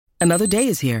Another day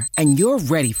is here, and you're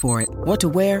ready for it. What to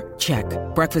wear? Check.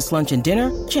 Breakfast, lunch, and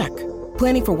dinner? Check.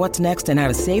 Planning for what's next and how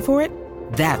to save for it?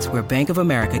 That's where Bank of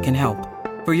America can help.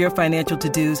 For your financial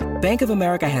to-dos, Bank of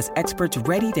America has experts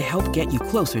ready to help get you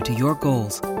closer to your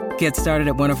goals. Get started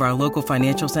at one of our local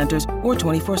financial centers or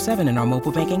 24/7 in our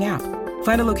mobile banking app.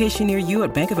 Find a location near you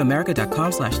at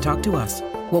bankofamerica.com/talktous.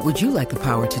 What would you like the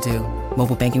power to do?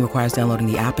 Mobile banking requires downloading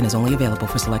the app and is only available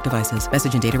for select devices.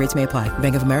 Message and data rates may apply.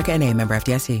 Bank of America N.A., member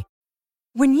FDIC.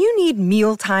 When you need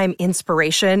mealtime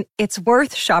inspiration, it's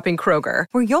worth shopping Kroger,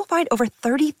 where you'll find over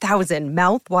 30,000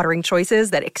 mouth-watering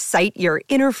choices that excite your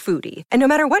inner foodie. And no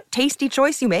matter what tasty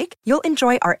choice you make, you'll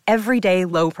enjoy our everyday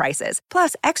low prices,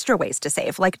 plus extra ways to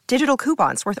save, like digital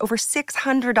coupons worth over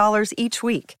 $600 each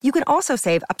week. You can also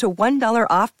save up to $1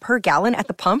 off per gallon at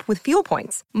the pump with fuel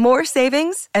points. More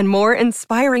savings and more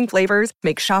inspiring flavors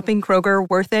make shopping Kroger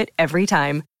worth it every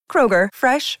time. Kroger,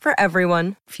 fresh for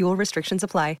everyone. Fuel restrictions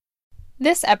apply.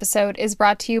 This episode is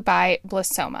brought to you by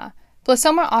Blissoma.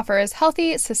 Blissoma offers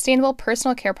healthy, sustainable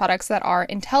personal care products that are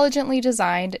intelligently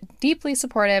designed, deeply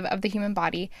supportive of the human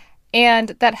body,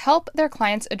 and that help their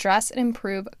clients address and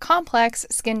improve complex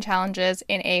skin challenges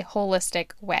in a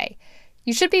holistic way.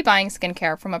 You should be buying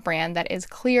skincare from a brand that is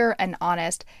clear and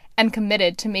honest and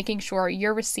committed to making sure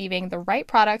you're receiving the right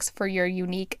products for your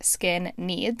unique skin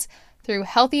needs through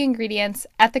healthy ingredients,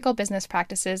 ethical business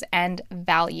practices, and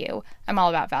value. I'm all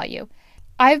about value.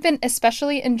 I've been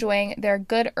especially enjoying their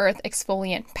Good Earth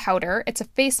Exfoliant Powder. It's a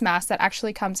face mask that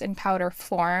actually comes in powder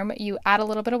form. You add a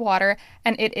little bit of water,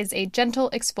 and it is a gentle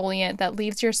exfoliant that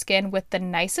leaves your skin with the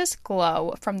nicest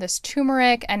glow from this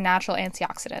turmeric and natural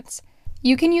antioxidants.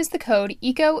 You can use the code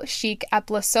EcoChic at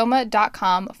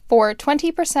blissoma.com for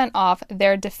 20% off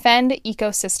their Defend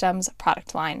Ecosystems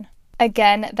product line.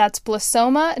 Again, that's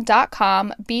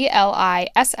blissoma.com, BLISSOMA.com,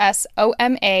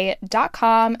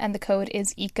 and the code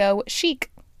is EcoChic.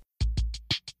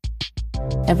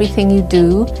 Everything you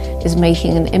do is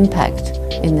making an impact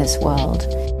in this world.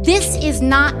 This is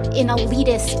not an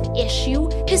elitist issue.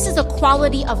 This is a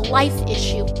quality of life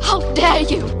issue. How dare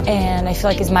you? And I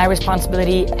feel like it's my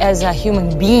responsibility as a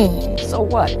human being. So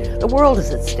what? The world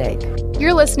is at stake.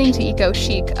 You're listening to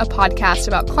EcoChic, a podcast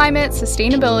about climate,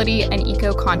 sustainability, and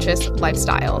eco-conscious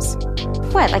lifestyles.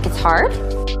 What, like it's hard?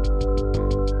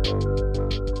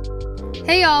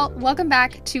 Hey y'all, welcome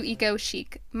back to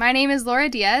EcoChic. My name is Laura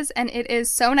Diaz, and it is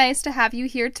so nice to have you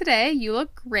here today. You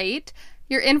look great.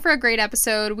 You're in for a great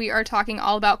episode. We are talking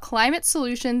all about climate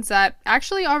solutions that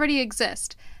actually already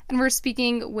exist, and we're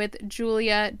speaking with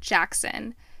Julia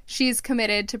Jackson. She's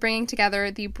committed to bringing together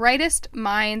the brightest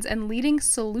minds and leading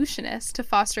solutionists to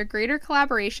foster greater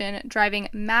collaboration, driving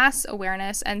mass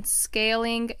awareness, and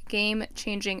scaling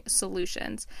game-changing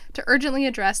solutions to urgently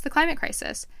address the climate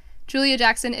crisis. Julia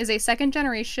Jackson is a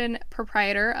second-generation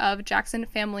proprietor of Jackson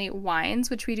Family Wines,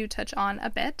 which we do touch on a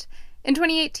bit. In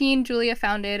 2018, Julia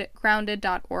founded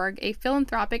Grounded.org, a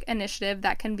philanthropic initiative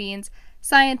that convenes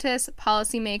scientists,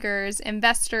 policymakers,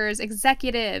 investors,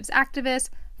 executives, activists,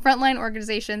 frontline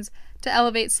organizations to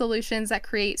elevate solutions that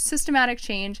create systematic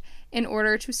change in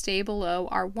order to stay below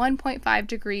our 1.5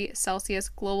 degree Celsius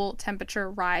global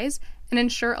temperature rise and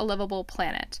ensure a livable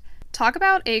planet. Talk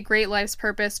about a great life's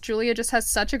purpose. Julia just has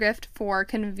such a gift for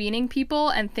convening people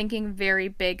and thinking very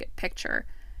big picture.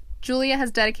 Julia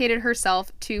has dedicated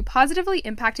herself to positively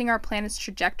impacting our planet's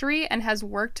trajectory and has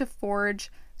worked to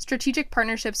forge strategic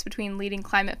partnerships between leading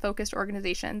climate-focused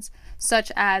organizations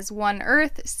such as One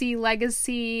Earth, Sea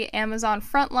Legacy, Amazon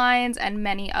Frontlines, and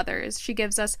many others. She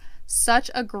gives us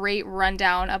such a great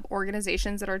rundown of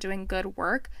organizations that are doing good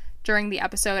work during the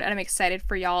episode, and I'm excited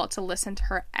for y'all to listen to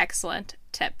her excellent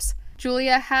tips.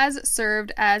 Julia has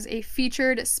served as a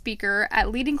featured speaker at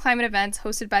leading climate events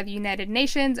hosted by the United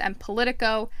Nations and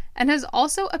Politico, and has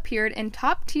also appeared in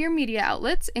top-tier media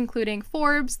outlets including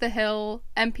Forbes, The Hill,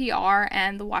 NPR,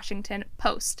 and The Washington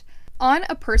Post. On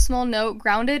a personal note,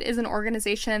 Grounded is an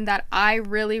organization that I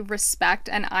really respect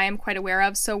and I am quite aware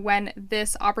of, so when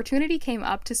this opportunity came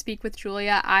up to speak with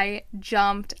Julia, I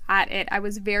jumped at it. I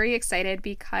was very excited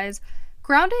because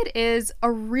Grounded is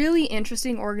a really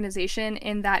interesting organization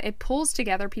in that it pulls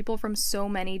together people from so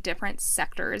many different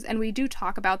sectors, and we do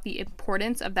talk about the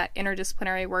importance of that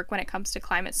interdisciplinary work when it comes to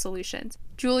climate solutions.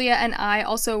 Julia and I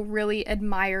also really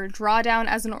admire Drawdown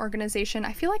as an organization.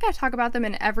 I feel like I talk about them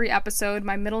in every episode.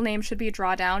 My middle name should be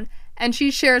Drawdown, and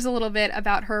she shares a little bit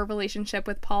about her relationship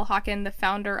with Paul Hawken, the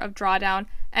founder of Drawdown,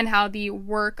 and how the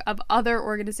work of other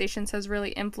organizations has really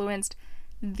influenced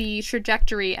the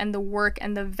trajectory and the work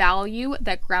and the value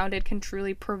that Grounded can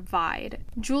truly provide.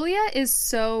 Julia is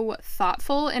so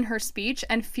thoughtful in her speech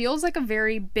and feels like a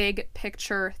very big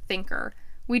picture thinker,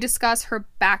 We discuss her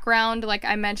background. Like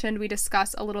I mentioned, we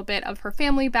discuss a little bit of her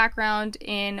family background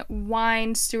in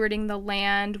wine, stewarding the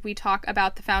land. We talk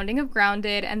about the founding of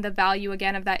Grounded and the value,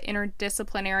 again, of that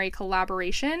interdisciplinary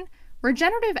collaboration.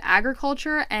 Regenerative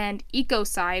agriculture and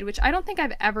ecocide, which I don't think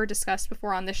I've ever discussed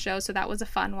before on this show, so that was a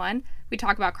fun one. We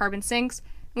talk about carbon sinks.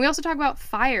 And we also talk about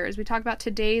fires. We talk about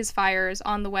today's fires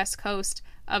on the west coast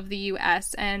of the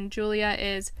U.S., and Julia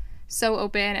is so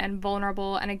open and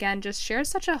vulnerable, and again, just shares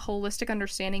such a holistic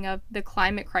understanding of the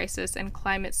climate crisis and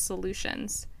climate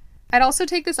solutions. I'd also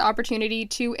take this opportunity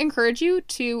to encourage you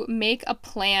to make a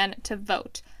plan to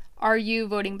vote. Are you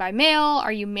voting by mail?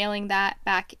 Are you mailing that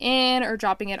back in or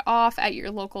dropping it off at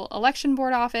your local election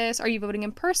board office? Are you voting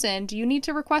in person? Do you need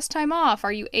to request time off?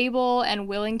 Are you able and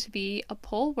willing to be a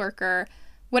poll worker?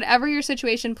 Whatever your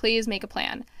situation, please make a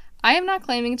plan. I am not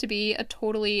claiming to be a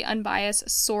totally unbiased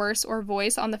source or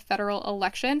voice on the federal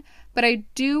election, but I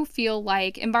do feel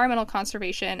like environmental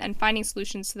conservation and finding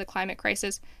solutions to the climate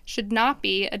crisis should not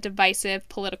be a divisive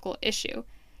political issue.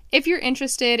 If you're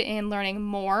interested in learning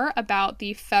more about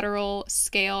the federal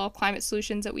scale climate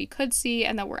solutions that we could see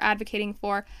and that we're advocating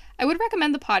for, I would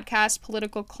recommend the podcast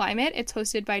Political Climate. It's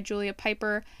hosted by Julia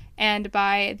Piper and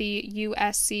by the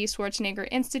USC Schwarzenegger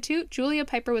Institute. Julia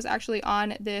Piper was actually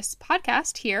on this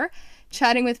podcast here,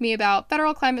 chatting with me about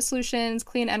federal climate solutions,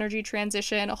 clean energy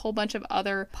transition, a whole bunch of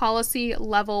other policy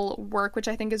level work, which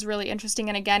I think is really interesting.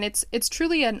 And again, it's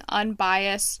truly an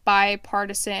unbiased,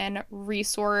 bipartisan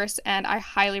resource, and I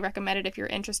highly recommend it if you're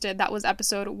interested. That was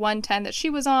episode 110 that she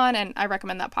was on, and I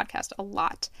recommend that podcast a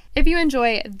lot. If you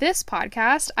enjoy this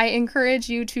podcast, I encourage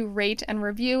you to rate and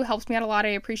review. Helps me out a lot. I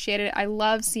appreciate it. I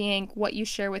love seeing what you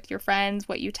share with your friends,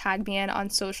 what you tag me in on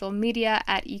social media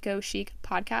at Eco Chic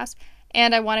Podcast.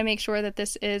 And I want to make sure that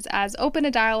this is as open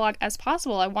a dialogue as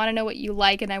possible. I want to know what you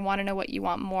like, and I want to know what you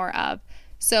want more of.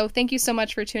 So thank you so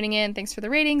much for tuning in. Thanks for the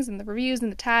ratings and the reviews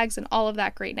and the tags and all of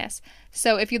that greatness.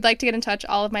 So if you'd like to get in touch,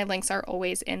 all of my links are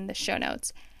always in the show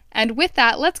notes. And with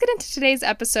that, let's get into today's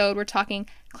episode. We're talking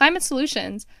climate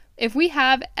solutions. If we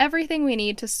have everything we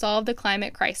need to solve the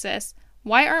climate crisis,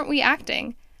 why aren't we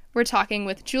acting? We're talking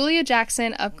with Julia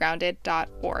Jackson of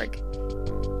Grounded.org.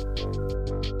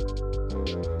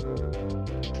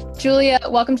 Julia,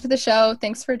 welcome to the show.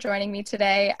 Thanks for joining me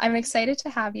today. I'm excited to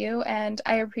have you, and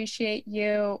I appreciate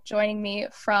you joining me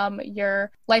from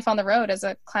your life on the road as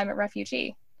a climate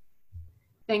refugee.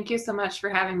 Thank you so much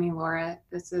for having me, Laura.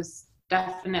 This is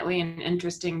definitely an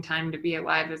interesting time to be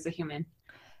alive as a human.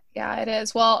 Yeah, it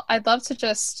is. Well, I'd love to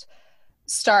just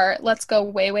start. Let's go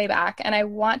way, way back. And I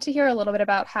want to hear a little bit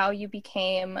about how you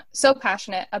became so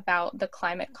passionate about the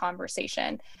climate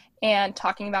conversation and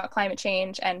talking about climate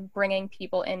change and bringing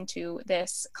people into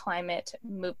this climate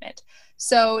movement.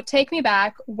 So take me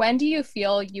back. When do you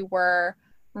feel you were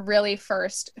really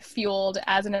first fueled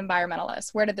as an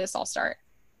environmentalist? Where did this all start?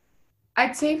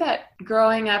 I'd say that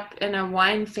growing up in a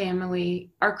wine family,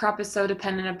 our crop is so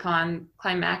dependent upon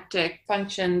climatic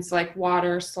functions like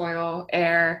water, soil,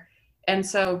 air. And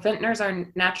so vintners are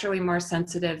naturally more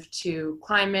sensitive to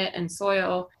climate and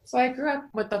soil. So I grew up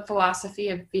with the philosophy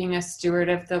of being a steward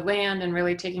of the land and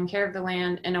really taking care of the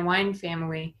land in a wine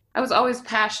family. I was always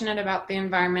passionate about the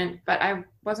environment, but I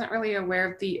wasn't really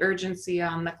aware of the urgency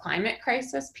on the climate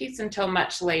crisis piece until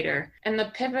much later. And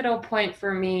the pivotal point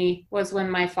for me was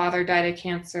when my father died of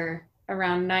cancer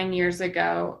around 9 years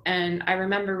ago. And I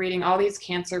remember reading all these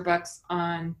cancer books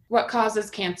on what causes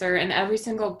cancer, and every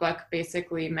single book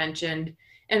basically mentioned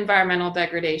environmental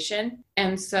degradation.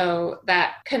 And so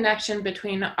that connection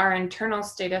between our internal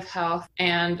state of health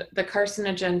and the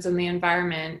carcinogens in the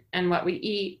environment and what we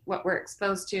eat, what we're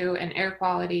exposed to, and air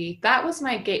quality, that was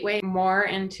my gateway more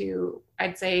into,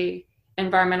 I'd say,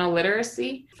 environmental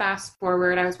literacy. Fast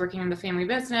forward, I was working in the family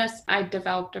business. I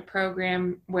developed a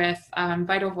program with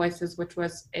Vital Voices, which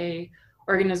was a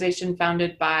organization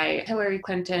founded by Hillary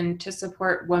Clinton to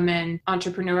support women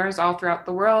entrepreneurs all throughout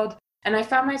the world. And I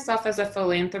found myself as a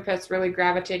philanthropist really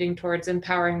gravitating towards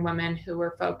empowering women who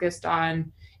were focused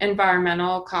on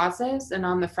environmental causes and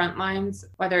on the front lines,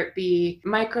 whether it be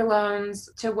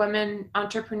microloans to women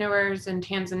entrepreneurs in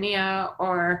Tanzania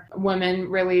or women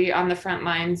really on the front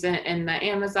lines in the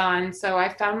Amazon. So I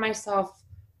found myself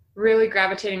really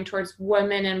gravitating towards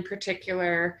women in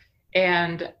particular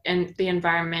and the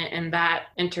environment and that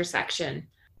intersection.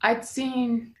 I'd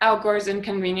seen Al Gore's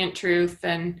Inconvenient Truth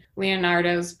and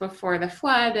Leonardo's Before the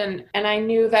Flood, and I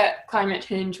knew that climate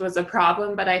change was a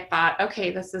problem, but I thought,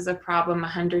 okay, this is a problem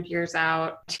 100 years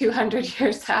out, 200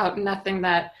 years out, nothing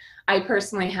that I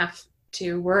personally have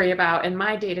to worry about in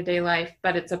my day-to-day life,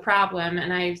 but it's a problem,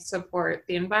 and I support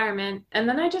the environment. And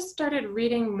then I just started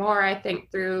reading more, I think,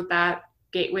 through that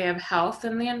gateway of health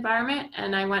in the environment.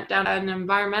 And I went down an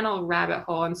environmental rabbit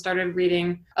hole and started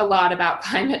reading a lot about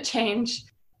climate change.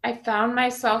 I found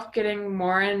myself getting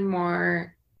more and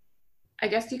more, I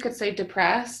guess you could say,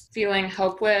 depressed, feeling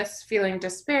hopeless, feeling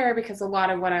despair, because a lot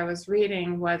of what I was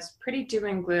reading was pretty doom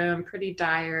and gloom, pretty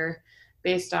dire,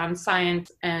 based on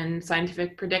science and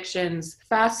scientific predictions.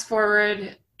 Fast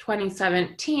forward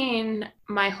 2017,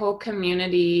 my whole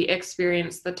community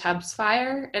experienced the Tubbs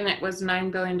fire, and it was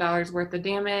 $9 billion worth of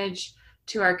damage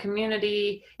to our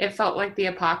community. It felt like the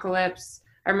apocalypse.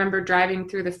 I remember driving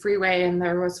through the freeway and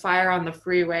there was fire on the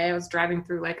freeway. I was driving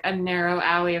through like a narrow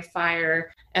alley of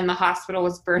fire and the hospital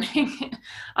was burning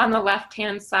on the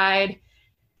left-hand side.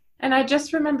 And I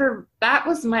just remember that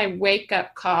was my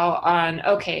wake-up call on,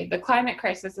 okay, the climate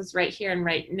crisis is right here and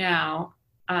right now.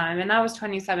 And that was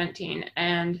 2017.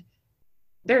 And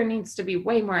there needs to be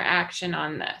way more action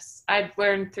on this. I've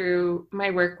learned through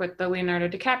my work with the Leonardo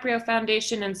DiCaprio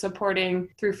Foundation and supporting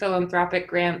through philanthropic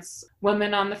grants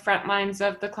women on the front lines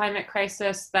of the climate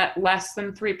crisis that less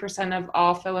than 3% of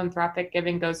all philanthropic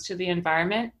giving goes to the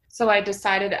environment. So I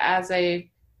decided as a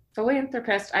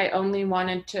philanthropist, I only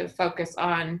wanted to focus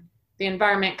on the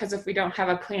environment, because if we don't have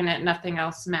a planet, nothing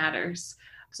else matters.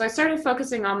 So I started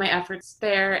focusing all my efforts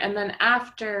there. And then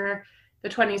after the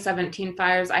 2017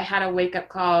 fires, I had a wake-up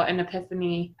call, an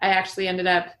epiphany. I actually ended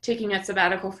up taking a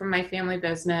sabbatical from my family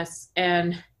business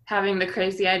and having the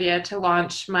crazy idea to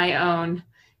launch my own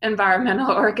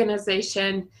environmental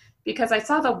organization, because I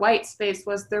saw the white space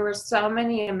was there were so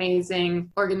many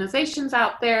amazing organizations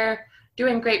out there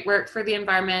doing great work for the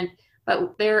environment,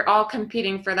 but they're all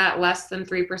competing for that less than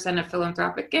 3% of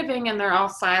philanthropic giving, and they're all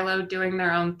siloed doing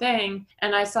their own thing.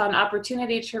 And I saw an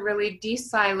opportunity to really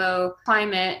de-silo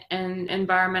climate and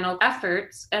environmental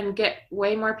efforts and get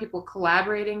way more people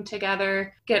collaborating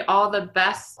together, get all the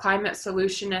best climate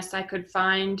solutionists I could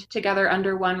find together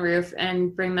under one roof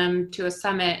and bring them to a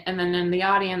summit. And then in the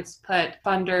audience, put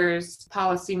funders,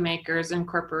 policymakers, and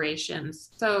corporations.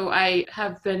 So I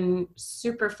have been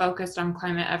super focused on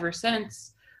climate ever since.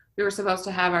 We were supposed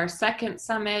to have our second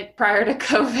summit prior to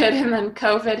COVID, and then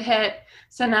COVID hit.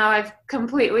 So now I've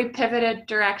completely pivoted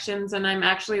directions, and I'm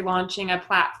actually launching a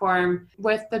platform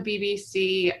with the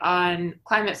BBC on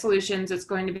climate solutions. It's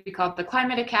going to be called the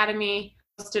Climate Academy,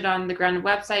 posted on the Grounded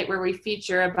website, where we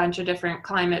feature a bunch of different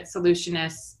climate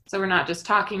solutionists. So we're not just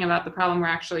talking about the problem, we're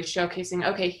actually showcasing,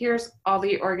 okay, here's all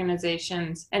the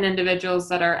organizations and individuals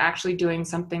that are actually doing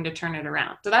something to turn it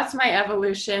around. So that's my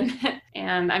evolution.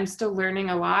 And I'm still learning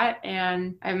a lot,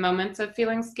 and I have moments of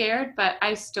feeling scared, but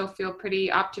I still feel pretty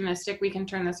optimistic we can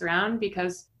turn this around,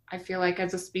 because I feel like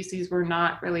as a species, we're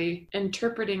not really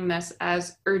interpreting this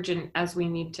as urgent as we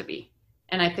need to be.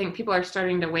 And I think people are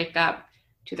starting to wake up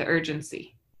to the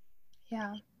urgency.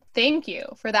 Yeah. Thank you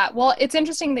for that. Well, it's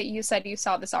interesting that you said you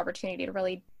saw this opportunity to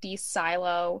really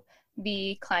de-silo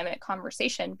the climate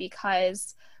conversation,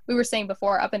 because we were saying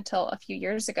before, up until a few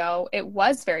years ago, it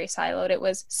was very siloed. It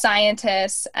was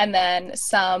scientists and then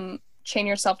some chain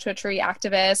yourself to a tree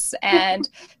activists and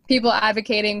people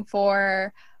advocating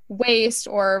for waste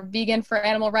or vegan for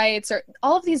animal rights, or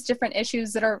all of these different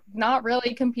issues that are not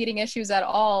really competing issues at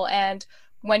all. And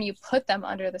when you put them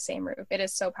under the same roof, it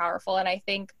is so powerful. And I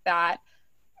think that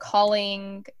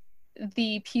calling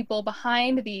the people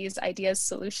behind these ideas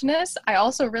solutionists, I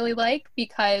also really like,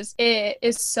 because it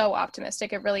is so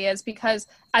optimistic. It really is, because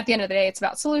at the end of the day, it's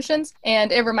about solutions.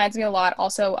 And it reminds me a lot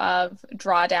also of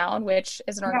Drawdown, which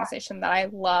is an organization that I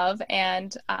love.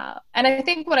 And I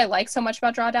think what I like so much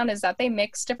about Drawdown is that they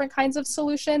mix different kinds of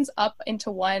solutions up into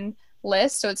one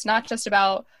list. So it's not just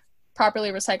about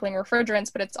properly recycling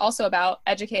refrigerants, but it's also about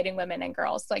educating women and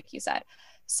girls, like you said.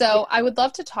 So I would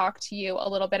love to talk to you a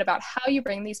little bit about how you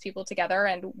bring these people together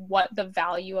and what the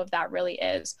value of that really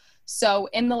is. So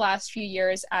in the last few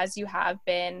years, as you have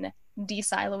been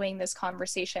de-siloing this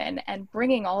conversation and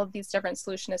bringing all of these different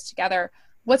solutionists together,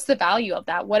 what's the value of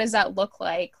that? What does that look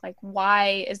like? Like,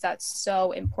 why is that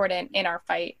so important in our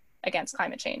fight against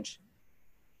climate change?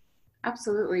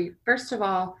 Absolutely. First of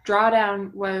all,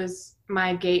 Drawdown was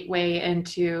my gateway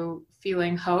into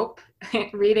feeling hope.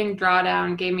 Reading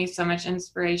Drawdown gave me so much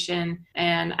inspiration.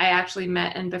 And I actually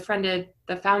met and befriended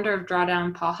the founder of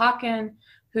Drawdown, Paul Hawken,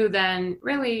 who then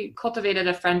really cultivated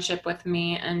a friendship with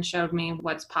me and showed me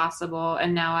what's possible.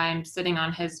 And now I'm sitting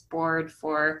on his board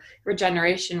for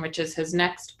Regeneration, which is his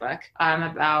next book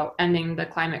about ending the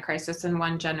climate crisis in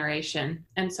one generation.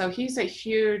 And so he's a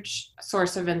huge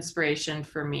source of inspiration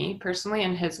for me personally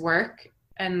in his work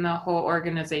and the whole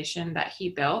organization that he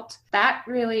built. That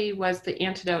really was the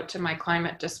antidote to my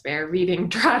climate despair, reading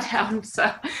Drawdown.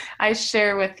 So I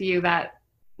share with you that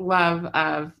love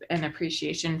of and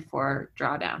appreciation for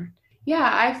drawdown. Yeah,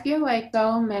 I feel like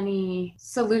so many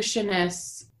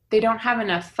solutionists, they don't have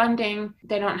enough funding,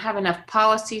 they don't have enough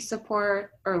policy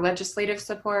support or legislative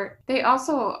support. They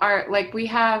also are like, we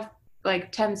have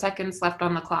like 10 seconds left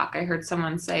on the clock. I heard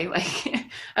someone say like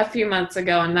a few months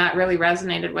ago, and that really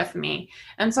resonated with me.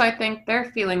 And so I think they're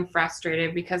feeling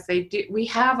frustrated because we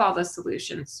have all the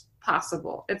solutions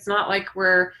possible. It's not like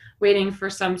we're waiting for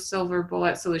some silver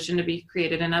bullet solution to be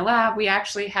created in a lab. We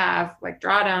actually have, like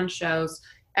drawdown shows,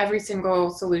 every single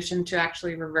solution to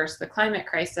actually reverse the climate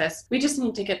crisis. We just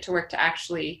need to get to work to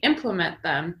actually implement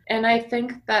them. And I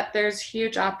think that there's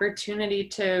huge opportunity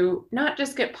to not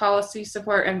just get policy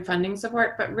support and funding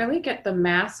support, but really get the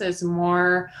masses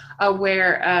more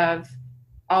aware of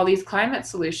all these climate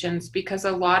solutions, because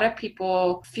a lot of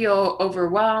people feel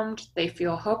overwhelmed, they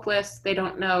feel hopeless, they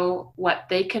don't know what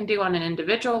they can do on an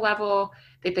individual level.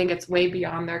 They think it's way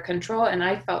beyond their control, and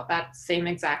I felt that same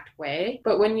exact way.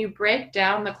 But when you break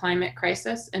down the climate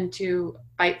crisis into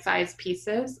bite-sized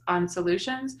pieces on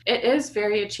solutions, it is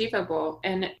very achievable,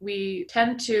 and we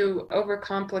tend to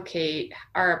overcomplicate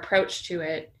our approach to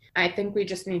it. I think we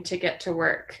just need to get to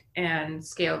work and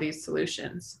scale these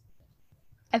solutions.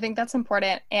 I think that's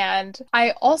important. And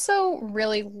I also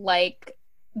really like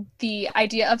the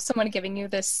idea of someone giving you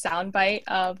this soundbite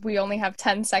of, we only have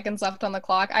 10 seconds left on the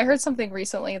clock. I heard something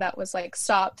recently that was like,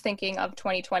 stop thinking of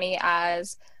 2020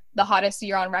 as the hottest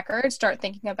year on record. Start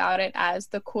thinking about it as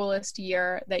the coolest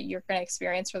year that you're going to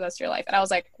experience for the rest of your life. And I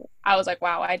was like,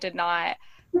 wow, I did not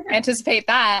anticipate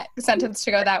that sentence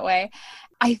to go that way.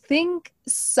 I think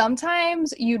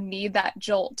sometimes you need that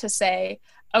jolt to say,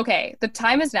 okay, the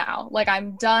time is now. Like,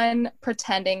 I'm done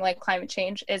pretending like climate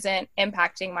change isn't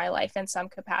impacting my life in some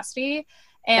capacity.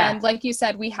 And like you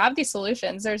said, we have these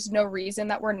solutions. There's no reason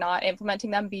that we're not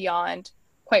implementing them beyond,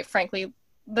 quite frankly,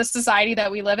 the society that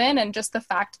we live in, and just the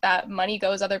fact that money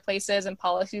goes other places and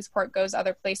policy support goes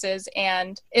other places.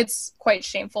 And it's quite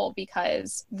shameful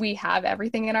because we have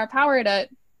everything in our power to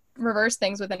reverse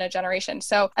things within a generation.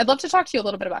 So I'd love to talk to you a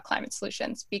little bit about climate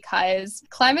solutions, because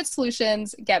climate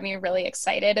solutions get me really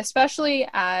excited, especially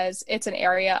as it's an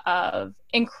area of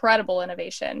incredible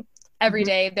innovation. Every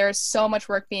day, there's so much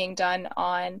work being done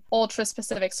on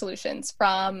ultra-specific solutions,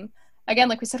 from, again,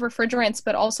 like we said, refrigerants,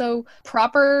 but also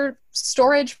proper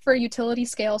storage for utility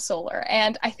scale solar.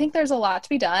 And I think there's a lot to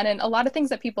be done, and a lot of things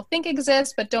that people think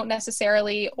exist but don't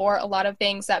necessarily, or a lot of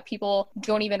things that people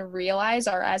don't even realize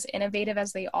are as innovative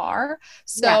as they are.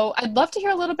 So I'd love to hear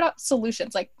a little bit about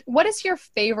solutions. Like, what is your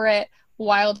favorite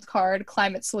wild card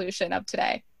climate solution of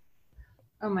today?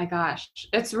 Oh my gosh.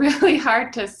 It's really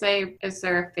hard to say, is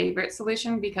there a favorite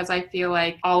solution? Because I feel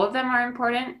like all of them are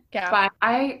important. Yeah. But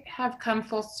I have come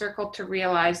full circle to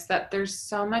realize that there's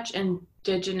so much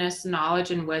indigenous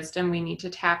knowledge and wisdom we need to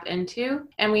tap into,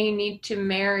 and we need to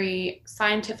marry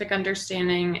scientific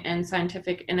understanding and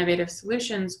scientific innovative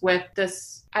solutions with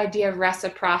this idea of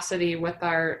reciprocity with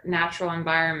our natural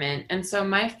environment. And so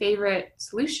my favorite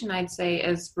solution, I'd say,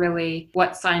 is really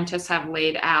what scientists have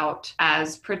laid out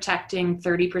as protecting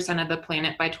 30% of the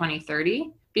planet by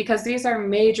 2030. Because these are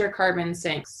major carbon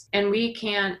sinks, and we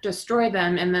can't destroy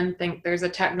them and then think there's a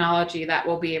technology that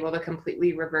will be able to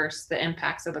completely reverse the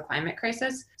impacts of the climate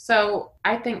crisis. So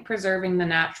I think preserving the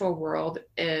natural world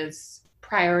is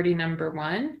priority number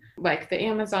one. Like the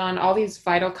Amazon, all these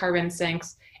vital carbon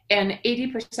sinks, and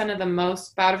 80% of the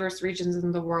most biodiverse regions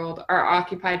in the world are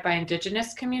occupied by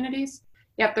indigenous communities,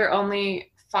 yet they're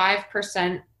only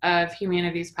 5% of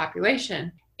humanity's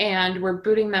population. And we're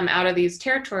booting them out of these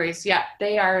territories, yet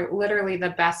they are literally the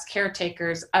best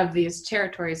caretakers of these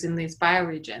territories in these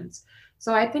bioregions.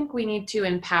 So I think we need to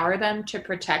empower them to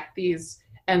protect these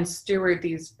and steward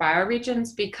these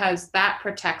bioregions, because that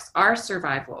protects our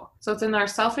survival. So it's in our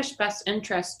selfish best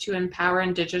interest to empower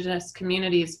indigenous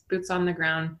communities, boots on the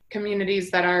ground,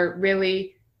 communities that are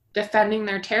really defending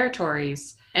their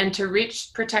territories, and to reach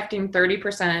protecting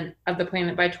 30% of the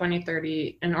planet by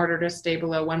 2030 in order to stay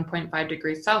below 1.5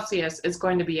 degrees Celsius is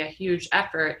going to be a huge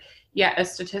effort, yet a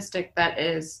statistic that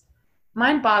is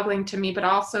mind-boggling to me, but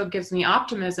also gives me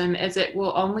optimism, is it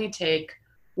will only take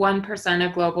 1%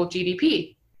 of global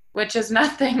GDP, which is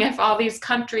nothing if all these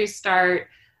countries start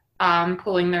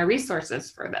pooling their resources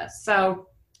for this. So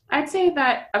I'd say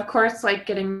that, of course, like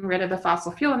getting rid of the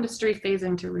fossil fuel industry,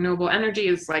 phasing to renewable energy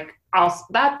is like, also,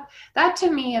 that to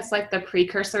me is like the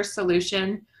precursor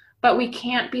solution, but we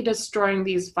can't be destroying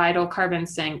these vital carbon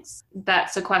sinks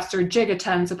that sequester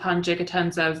gigatons upon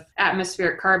gigatons of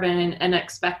atmospheric carbon and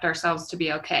expect ourselves to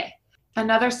be okay.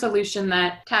 Another solution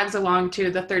that tags along to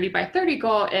the 30 by 30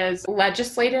 goal is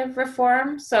legislative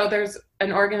reform. So there's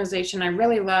an organization I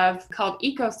really love called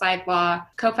Ecocide Law,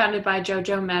 co-founded by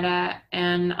Jojo Mehta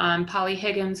and Polly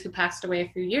Higgins, who passed away a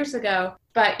few years ago.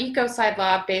 But ecocide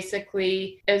law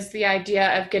basically is the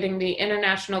idea of getting the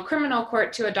International Criminal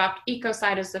Court to adopt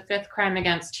ecocide as the fifth crime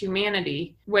against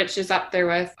humanity, which is up there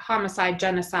with homicide,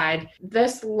 genocide.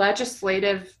 This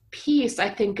legislative piece, I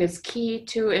think, is key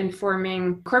to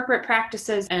informing corporate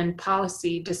practices and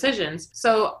policy decisions.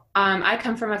 So I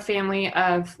come from a family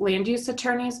of land use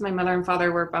attorneys. My mother and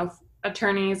father were both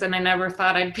attorneys, and I never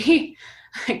thought I'd be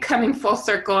coming full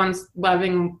circle and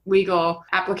loving legal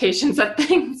applications of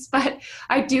things. But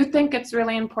I do think it's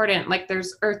really important. Like,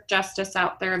 there's earth justice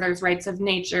out there, there's rights of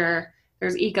nature,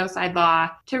 there's ecocide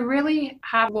law, to really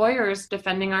have lawyers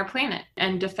defending our planet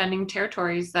and defending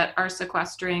territories that are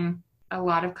sequestering a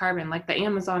lot of carbon. Like the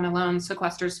Amazon alone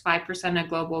sequesters 5% of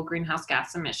global greenhouse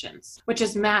gas emissions, which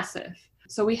is massive.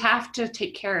 So we have to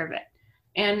take care of it.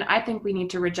 And I think we need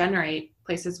to regenerate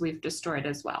places we've destroyed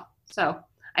as well. So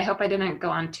I hope I didn't go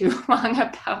on too long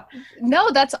about.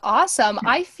 No, that's awesome.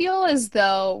 I feel as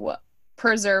though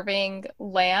preserving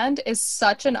land is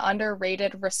such an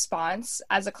underrated response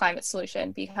as a climate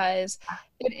solution, because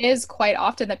it is quite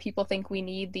often that people think we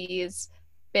need these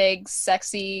big,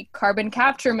 sexy carbon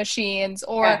capture machines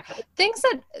or things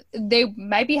that they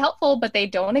might be helpful, but they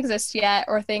don't exist yet,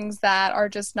 or things that are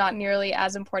just not nearly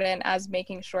as important as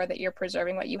making sure that you're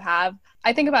preserving what you have.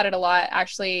 I think about it a lot,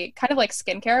 actually, kind of like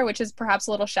skincare, which is perhaps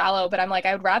a little shallow, but I'm like,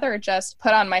 I would rather just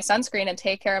put on my sunscreen and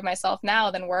take care of myself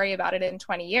now than worry about it in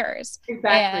 20 years.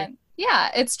 Exactly. And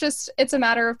yeah, it's a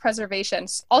matter of preservation.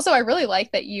 Also, I really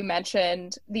like that you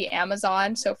mentioned the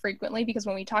Amazon so frequently, because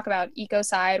when we talk about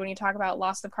ecocide, when you talk about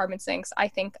loss of carbon sinks, I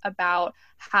think about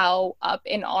how up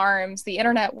in arms the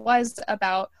internet was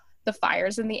about the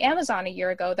fires in the Amazon a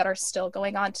year ago that are still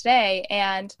going on today.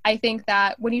 And I think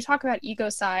that when you talk about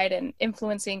ecocide and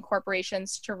influencing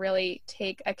corporations to really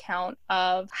take account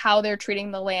of how they're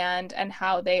treating the land and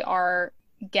how they are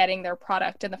getting their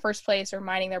product in the first place or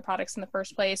mining their products in the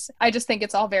first place, I just think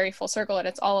it's all very full circle, and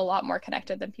it's all a lot more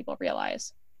connected than people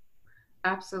realize.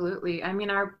 Absolutely. I mean,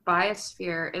 our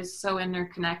biosphere is so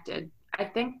interconnected. I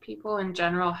think people in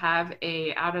general have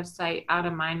a out of sight, out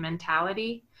of mind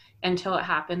mentality until it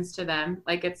happens to them.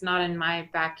 Like, it's not in my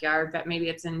backyard, but maybe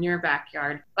it's in your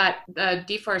backyard. But the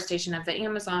deforestation of the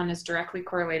Amazon is directly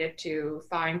correlated to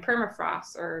thawing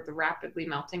permafrost or the rapidly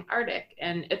melting Arctic.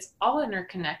 And it's all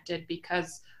interconnected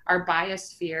because our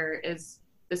biosphere is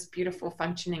this beautiful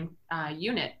functioning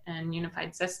unit and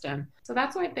unified system. So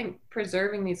that's why I think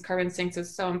preserving these carbon sinks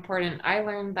is so important. I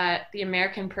learned that the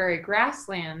American prairie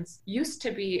grasslands used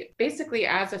to be basically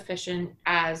as efficient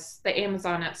as the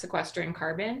Amazon at sequestering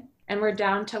carbon, and we're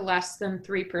down to less than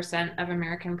 3% of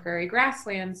American prairie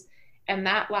grasslands, and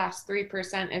that last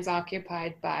 3% is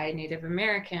occupied by Native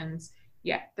Americans,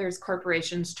 yet there's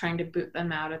corporations trying to boot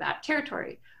them out of that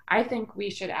territory. I think we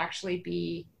should actually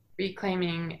be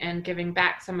reclaiming and giving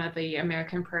back some of the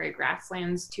American prairie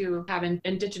grasslands to have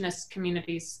indigenous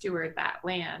communities steward that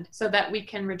land so that we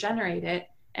can regenerate it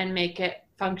and make it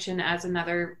function as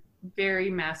another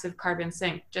very massive carbon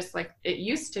sink, just like it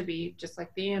used to be, just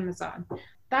like the Amazon.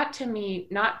 That, to me,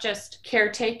 not just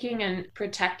caretaking and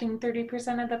protecting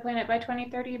 30% of the planet by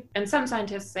 2030. And some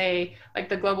scientists say, like,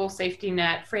 the global safety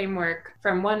net framework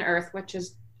from One Earth, which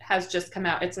has just come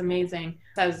out, it's amazing,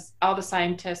 says, all the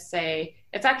scientists say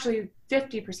it's actually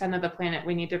 50% of the planet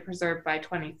we need to preserve by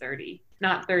 2030,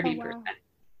 not 30%. Oh, wow.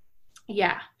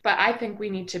 Yeah, but I think we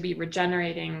need to be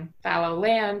regenerating fallow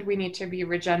land. We need to be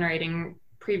regenerating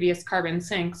previous carbon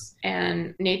sinks.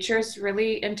 And nature's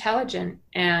really intelligent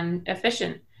and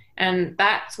efficient. And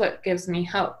that's what gives me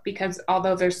hope, because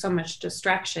although there's so much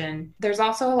distraction, there's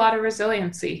also a lot of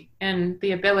resiliency and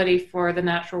the ability for the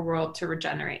natural world to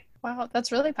regenerate. Wow,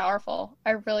 that's really powerful.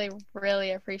 I really,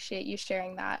 really appreciate you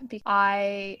sharing that.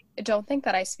 I don't think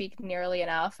that I speak nearly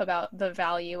enough about the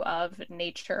value of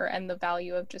nature and the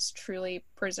value of just truly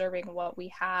preserving what we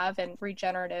have, and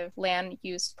regenerative land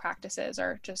use practices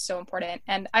are just so important.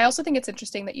 And I also think it's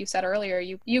interesting that you said earlier,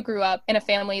 you grew up in a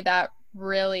family that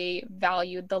really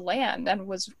valued the land and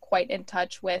was quite in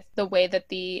touch with the way that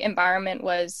the environment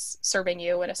was serving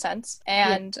you, in a sense.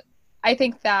 And yeah. I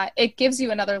think that it gives you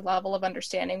another level of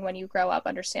understanding when you grow up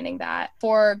understanding that.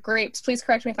 For grapes, please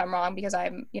correct me if I'm wrong, because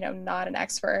I'm, not an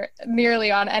expert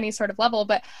nearly on any sort of level,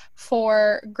 but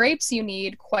for grapes, you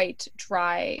need quite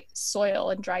dry soil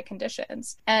and dry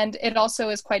conditions. And it also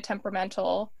is quite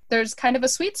temperamental. There's kind of a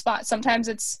sweet spot. Sometimes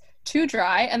it's too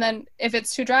dry, and then if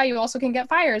it's too dry, you also can get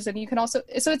fires, and you can also,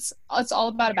 so it's all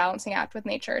about a balancing act with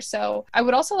nature. So I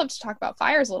would also love to talk about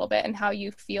fires a little bit, and how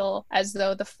you feel as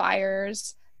though the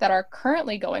fires that are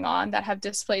currently going on that have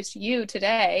displaced you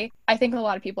today, I think a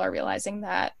lot of people are realizing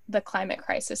that the climate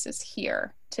crisis is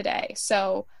here today.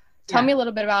 So tell me a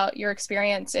little bit about your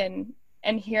experience in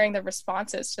hearing the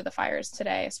responses to the fires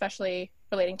today, especially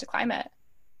relating to climate.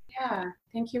 Yeah,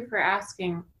 thank you for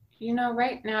asking.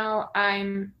 Right now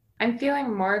I'm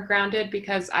feeling more grounded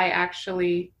because I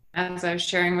actually, as I was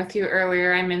sharing with you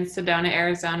earlier, I'm in Sedona,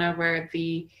 Arizona, where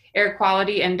the air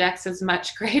quality index is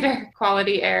much greater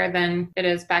quality air than it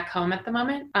is back home at the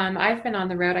moment. I've been on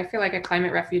the road. I feel like a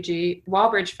climate refugee.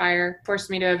 Walbridge fire forced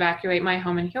me to evacuate my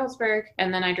home in Healdsburg,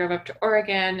 and then I drove up to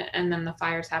Oregon, and then the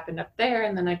fires happened up there,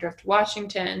 and then I drove to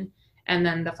Washington, and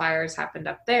then the fires happened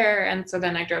up there, and so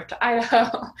then I drove to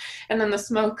Idaho, and then the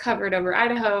smoke covered over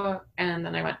Idaho, and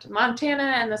then I went to Montana,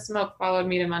 and the smoke followed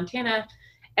me to Montana.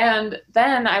 And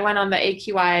then I went on the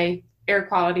AQI Air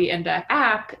Quality Index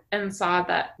app and saw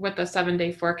that with the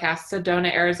 7-day forecast,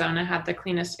 Sedona, Arizona had the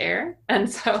cleanest air. And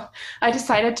so I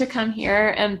decided to come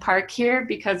here and park here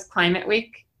because Climate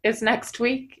Week is next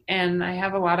week, and I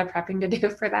have a lot of prepping to do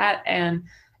for that and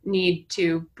need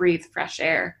to breathe fresh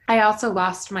air. I also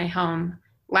lost my home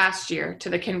last year to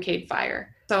the Kincade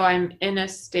fire. So I'm in a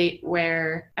state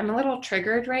where I'm a little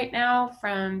triggered right now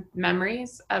from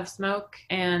memories of smoke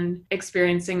and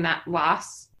experiencing that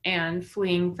loss and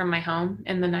fleeing from my home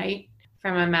in the night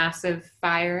from a massive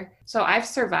fire. So I've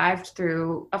survived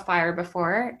through a fire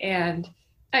before and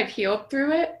I've healed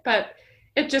through it, but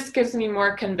it just gives me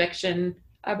more conviction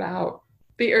about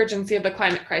the urgency of the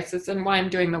climate crisis and why I'm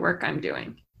doing the work I'm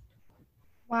doing.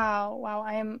 Wow.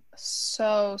 I am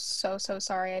so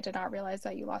sorry. I did not realize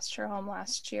that you lost your home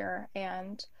last year,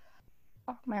 and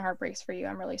my heart breaks for you.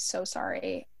 I'm really so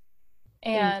sorry.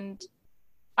 And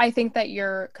I think that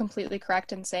you're completely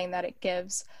correct in saying that it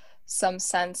gives some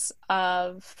sense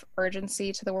of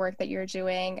urgency to the work that you're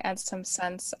doing and some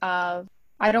sense of,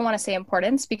 I don't want to say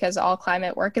importance because all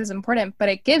climate work is important, but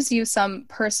it gives you some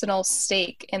personal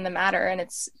stake in the matter. And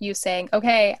it's you saying,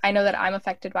 okay, I know that I'm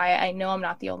affected by it. I know I'm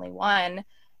not the only one.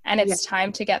 And it's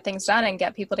time to get things done and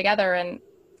get people together and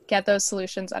get those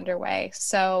solutions underway.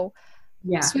 So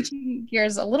switching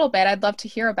gears a little bit, I'd love to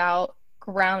hear about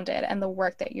Grounded and the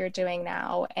work that you're doing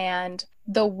now and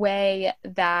the way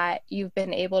that you've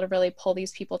been able to really pull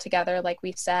these people together, like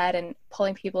we said, and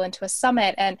pulling people into a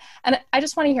summit. And I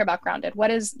just want to hear about Grounded. What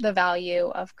is the value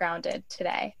of Grounded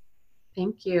today?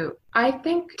 Thank you. I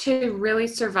think to really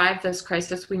survive this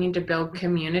crisis, we need to build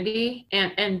community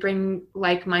and bring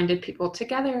like-minded people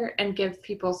together and give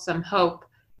people some hope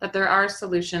that there are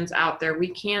solutions out there. We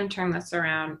can turn this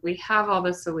around. We have all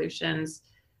the solutions.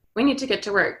 We need to get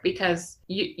to work because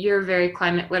you're very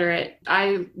climate literate.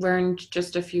 I learned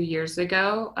just a few years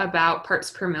ago about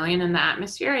parts per million in the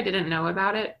atmosphere. I didn't know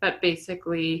about it, but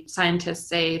basically scientists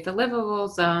say the livable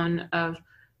zone of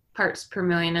parts per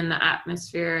million in the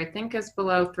atmosphere, I think, is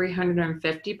below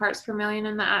 350 parts per million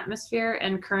in the atmosphere.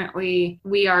 And currently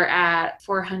we are at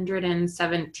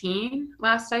 417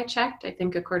 last I checked, I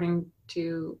think, according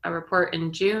to a report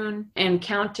in June, and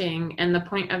counting. And the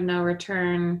point of no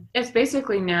return is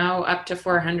basically now up to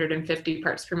 450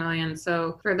 parts per million.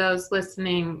 So for those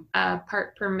listening,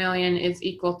 part per million is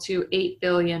equal to 8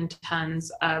 billion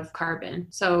tons of carbon.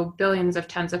 So billions of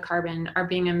tons of carbon are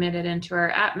being emitted into our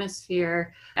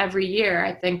atmosphere every year.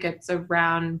 I think it's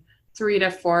around 3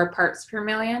 to 4 parts per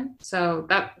million. So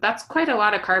that's quite a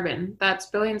lot of carbon. That's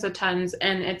billions of tons,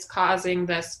 and it's causing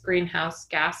this greenhouse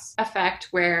gas effect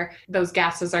where those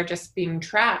gases are just being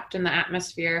trapped in the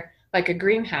atmosphere like a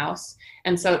greenhouse.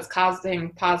 And so it's causing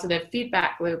positive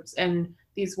feedback loops, and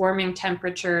these warming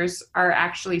temperatures are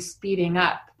actually speeding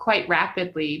up quite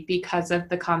rapidly because of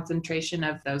the concentration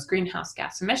of those greenhouse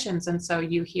gas emissions. And so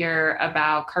you hear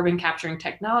about carbon capturing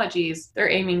technologies. They're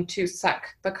aiming to suck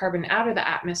the carbon out of the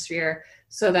atmosphere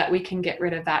so that we can get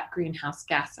rid of that greenhouse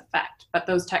gas effect. But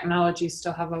those technologies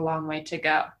still have a long way to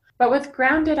go. But with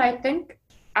Grounded, I think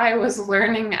I was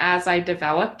learning as I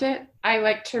developed it. I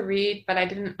like to read, but I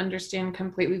didn't understand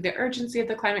completely the urgency of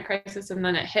the climate crisis. And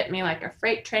then it hit me like a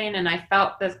freight train. And I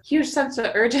felt this huge sense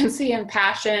of urgency and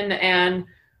passion and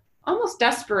almost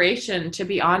desperation, to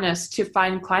be honest, to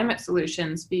find climate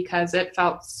solutions because it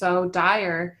felt so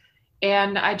dire.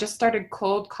 And I just started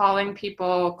cold calling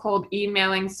people, cold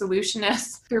emailing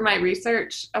solutionists through my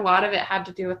research. A lot of it had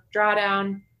to do with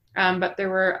drawdown. But there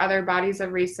were other bodies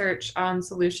of research on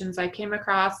solutions I came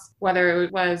across, whether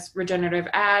it was regenerative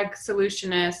ag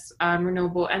solutionists,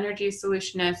 renewable energy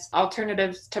solutionists,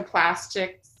 alternatives to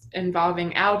plastics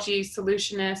involving algae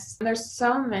solutionists. There's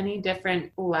so many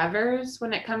different levers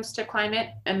when it comes to climate,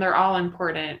 and they're all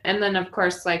important. And then, of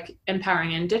course, like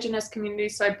empowering Indigenous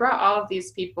communities. So I brought all of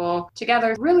these people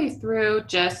together really through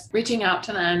just reaching out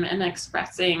to them and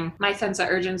expressing my sense of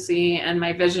urgency and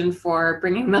my vision for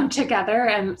bringing them together.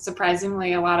 And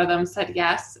surprisingly, a lot of them said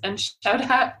yes and showed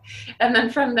up. And then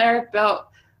from there, built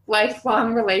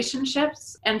lifelong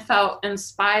relationships and felt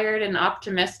inspired and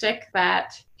optimistic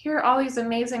that here are all these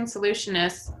amazing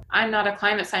solutionists. I'm not a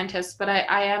climate scientist, but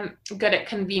I am good at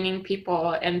convening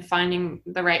people and finding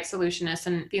the right solutionists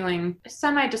and feeling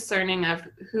semi-discerning of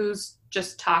who's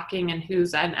just talking and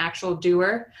who's an actual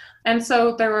doer. And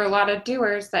so there were a lot of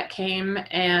doers that came,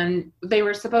 and they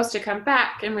were supposed to come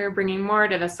back, and we were bringing more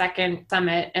to the second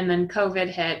summit, and then COVID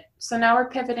hit. So now we're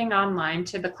pivoting online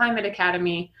to the Climate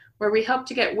Academy, where we hope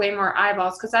to get way more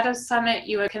eyeballs, because at a summit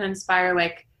you can inspire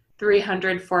like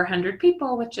 300, 400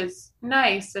 people, which is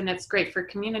nice, and it's great for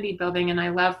community building. And I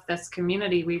love this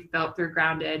community we've built through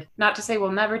Grounded. Not to say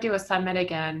we'll never do a summit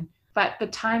again, but the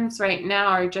times right now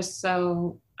are just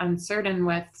so uncertain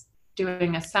with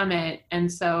doing a summit.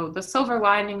 And so the silver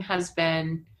lining has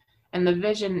been, and the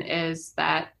vision is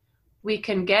that we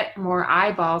can get more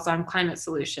eyeballs on climate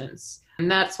solutions. And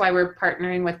that's why we're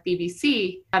partnering with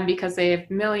BBC, because they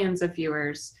have millions of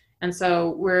viewers. And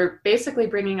so we're basically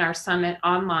bringing our summit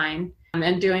online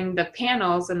and doing the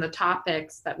panels and the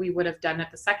topics that we would have done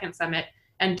at the second summit,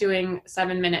 and doing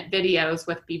 7-minute videos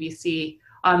with BBC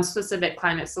on specific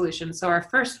climate solutions. So our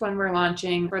first one we're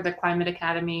launching for the Climate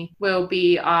Academy will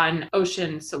be on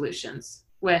ocean solutions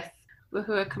with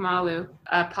Lehua Kamalu,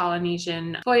 a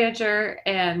Polynesian voyager,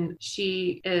 and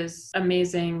she is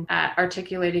amazing at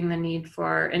articulating the need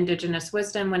for Indigenous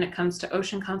wisdom when it comes to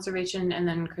ocean conservation. And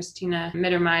then Christina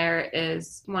Mittermeier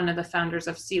is one of the founders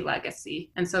of Sea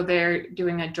Legacy. And so they're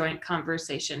doing a joint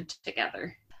conversation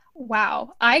together.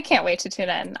 Wow. I can't wait to tune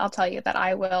in. I'll tell you that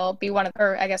I will be one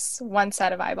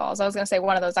set of eyeballs. I was going to say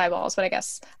one of those eyeballs, but I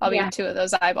guess I'll be two of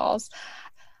those eyeballs.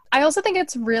 I also think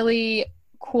it's really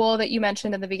cool that you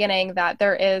mentioned in the beginning that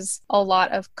there is a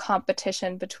lot of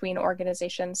competition between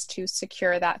organizations to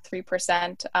secure that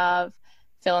 3% of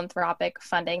philanthropic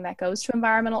funding that goes to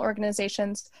environmental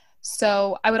organizations.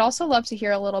 So I would also love to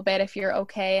hear a little bit, if you're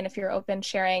okay and if you're open,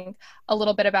 sharing a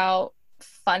little bit about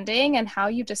funding and how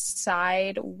you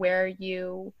decide where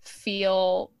you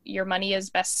feel your money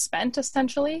is best spent,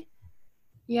 essentially.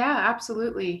 Yeah,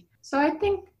 absolutely. So I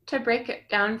think to break it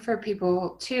down for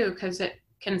people too, because it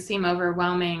can seem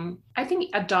overwhelming, I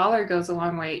think $1 goes a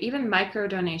long way. Even micro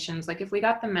donations, like if we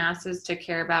got the masses to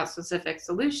care about specific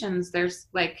solutions, there's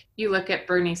like, you look at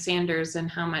Bernie Sanders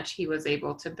and how much he was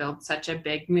able to build such a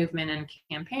big movement and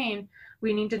campaign.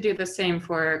 We need to do the same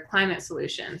for climate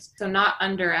solutions. So not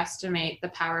underestimate the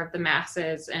power of the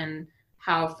masses and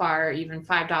how far even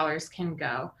 $5 can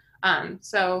go.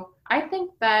 So I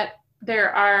think that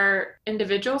there are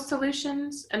individual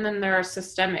solutions and then there are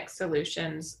systemic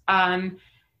solutions.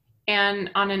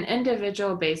 And on an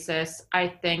individual basis, I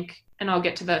think, and I'll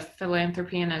get to the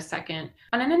philanthropy in a second,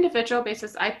 on an individual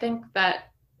basis, I think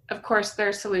that, of course, there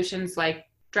are solutions like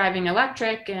driving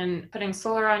electric and putting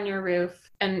solar on your roof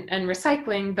and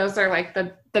recycling. Those are like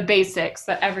the basics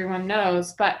that everyone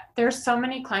knows, but there's so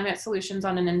many climate solutions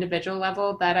on an individual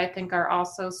level that I think are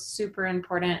also super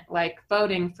important, like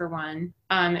voting for one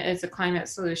is a climate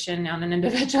solution on an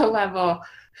individual level,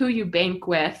 who you bank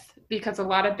with, because a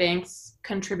lot of banks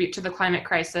contribute to the climate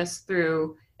crisis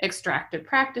through extractive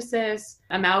practices.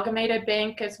 Amalgamated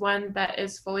Bank is one that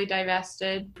is fully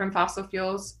divested from fossil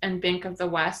fuels, and Bank of the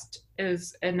West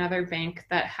is another bank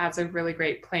that has a really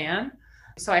great plan.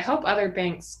 So I hope other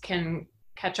banks can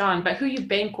catch on, but who you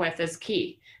bank with is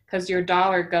key, because your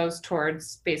dollar goes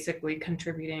towards basically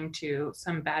contributing to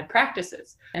some bad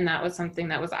practices. And that was something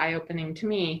that was eye-opening to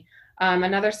me.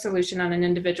 Another solution on an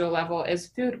individual level is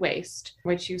food waste,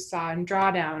 which you saw in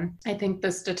Drawdown. I think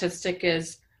the statistic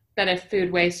is that if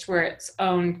food waste were its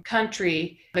own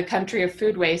country, the country of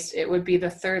food waste, it would be the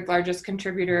third largest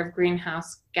contributor of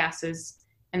greenhouse gases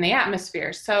in the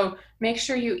atmosphere. So make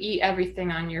sure you eat everything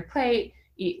on your plate,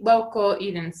 eat local,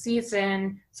 eat in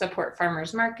season, support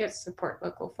farmers markets, support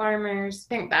local farmers.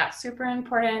 I think that's super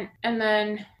important. And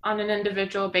then on an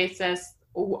individual basis,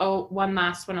 one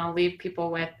last one I'll leave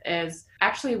people with is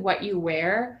actually what you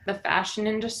wear. The fashion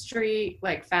industry,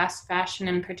 like fast fashion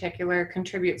in particular,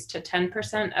 contributes to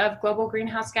 10% of global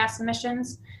greenhouse gas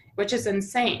emissions, which is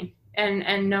insane.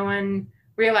 And no one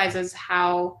realizes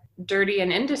how dirty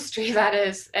an industry that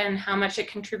is and how much it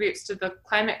contributes to the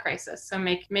climate crisis. So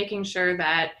making sure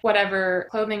that whatever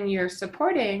clothing you're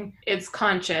supporting is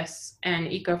conscious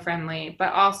and eco-friendly,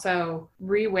 but also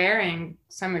re-wearing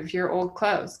some of your old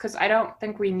clothes, because I don't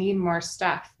think we need more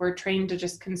stuff. We're trained to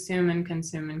just consume and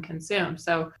consume and consume.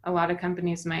 So a lot of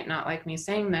companies might not like me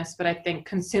saying this, but I think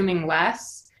consuming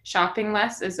less, shopping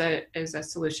less is a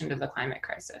solution to the climate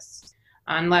crisis,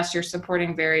 unless you're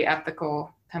supporting very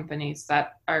ethical companies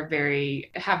that have very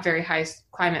high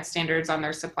climate standards on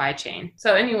their supply chain.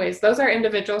 So anyways, those are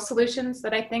individual solutions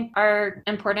that I think are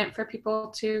important for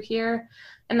people to hear.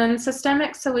 And then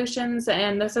systemic solutions,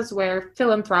 and this is where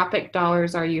philanthropic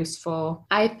dollars are useful.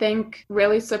 I think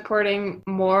really supporting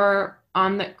more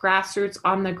on the grassroots,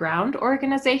 on the ground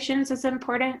organizations is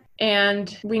important.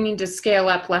 And we need to scale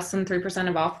up less than 3%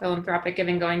 of all philanthropic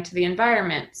giving going to the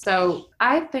environment. So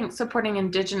I think supporting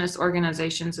Indigenous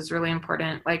organizations is really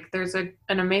important. Like there's an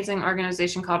amazing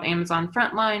organization called Amazon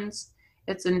Frontlines.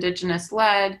 It's Indigenous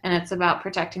led, and it's about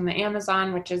protecting the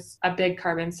Amazon, which is a big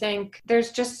carbon sink.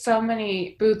 There's just so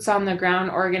many boots on the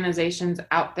ground organizations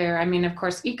out there. I mean, of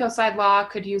course, Ecocide Law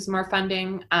could use more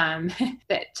funding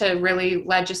to really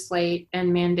legislate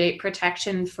and mandate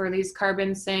protection for these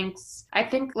carbon sinks. I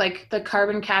think like the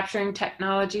carbon capturing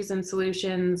technologies and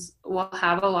solutions will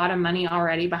have a lot of money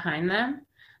already behind them.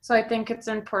 So I think it's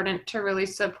important to really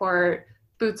support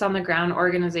boots on the ground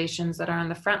organizations that are on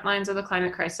the front lines of the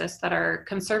climate crisis, that are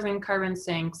conserving carbon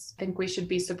sinks. I think we should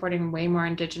be supporting way more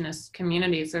Indigenous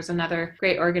communities. There's another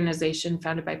great organization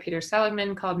founded by Peter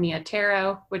Seligman called Nia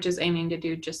Taro, which is aiming to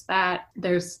do just that.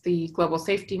 There's the Global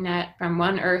Safety Net from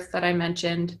One Earth that I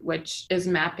mentioned, which is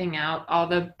mapping out all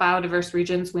the biodiverse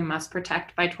regions we must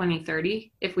protect by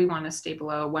 2030 if we want to stay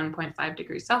below 1.5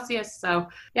 degrees Celsius. So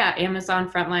yeah,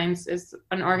 Amazon Frontlines is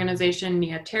an organization.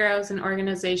 Nia Taro is an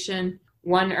organization.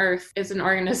 One Earth is an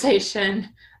organization.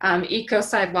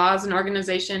 Ecocide Law is an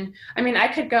organization. I mean, I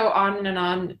could go on and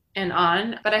on and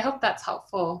on, but I hope that's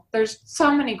helpful. There's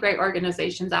so many great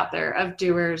organizations out there of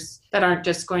doers that aren't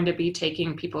just going to be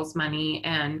taking people's money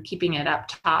and keeping it up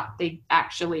top. They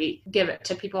actually give it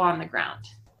to people on the ground.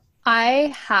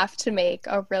 I have to make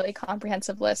a really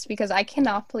comprehensive list because I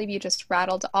cannot believe you just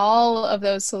rattled all of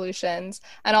those solutions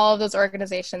and all of those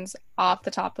organizations off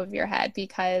the top of your head,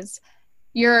 because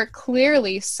you're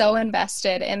clearly so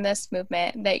invested in this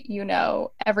movement that you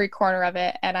know every corner of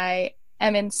it, and I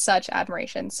am in such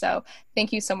admiration. So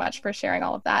thank you so much for sharing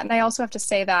all of that. And I also have to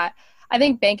say that I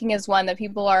think banking is one that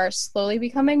people are slowly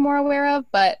becoming more aware of,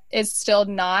 but is still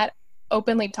not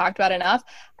openly talked about enough.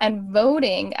 And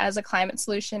voting as a climate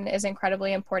solution is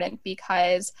incredibly important,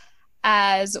 because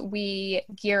as we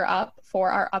gear up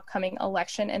for our upcoming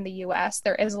election in the US,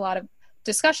 there is a lot of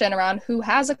discussion around who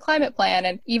has a climate plan.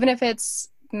 And even if it's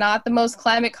not the most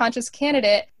climate conscious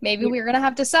candidate, maybe we're going to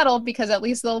have to settle, because at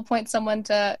least they'll appoint someone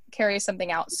to carry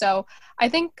something out. So I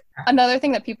think another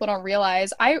thing that people don't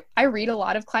realize, I read a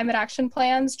lot of climate action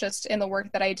plans just in the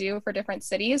work that I do for different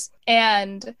cities.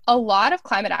 And a lot of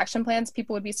climate action plans,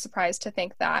 people would be surprised to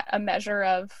think that a measure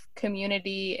of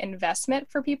community investment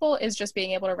for people is just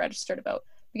being able to register to vote.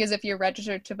 Because if you're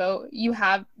registered to vote, you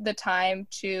have the time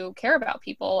to care about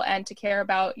people and to care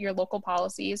about your local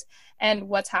policies and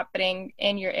what's happening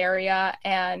in your area.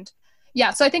 And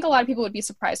yeah, so I think a lot of people would be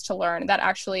surprised to learn that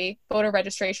actually voter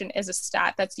registration is a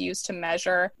stat that's used to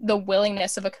measure the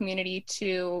willingness of a community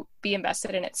to be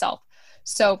invested in itself.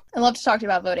 So I'd love to talk to you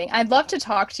about voting. I'd love to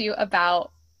talk to you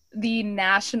about the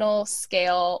national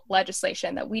scale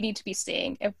legislation that we need to be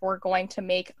seeing if we're going to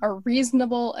make a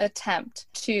reasonable attempt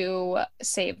to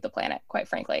save the planet, quite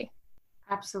frankly.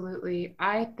 Absolutely.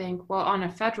 I think, well, on a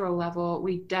federal level,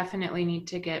 we definitely need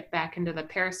to get back into the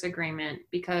Paris Agreement,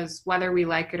 because whether we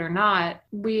like it or not,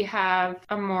 we have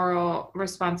a moral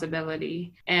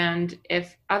responsibility. And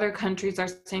if other countries are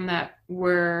saying that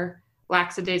we're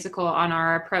lackadaisical on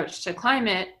our approach to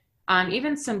climate,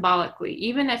 even symbolically,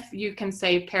 even if you can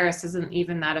say Paris isn't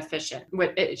even that efficient,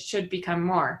 it should become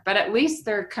more. But at least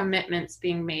there are commitments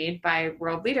being made by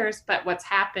world leaders. But what's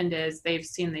happened is they've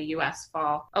seen the US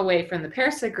fall away from the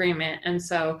Paris Agreement. And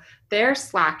so they're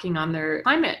slacking on their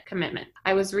climate commitment.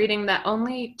 I was reading that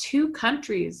only 2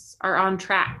 countries are on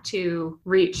track to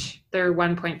reach their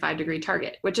 1.5 degree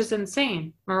target, which is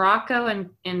insane. Morocco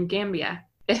and Gambia.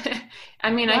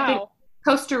 I mean, wow. I think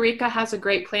Costa Rica has a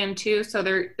great plan too, so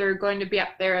they're going to be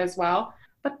up there as well.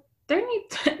 But there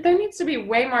needs to be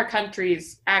way more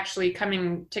countries actually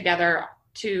coming together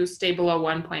to stay below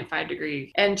 1.5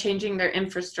 degrees and changing their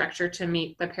infrastructure to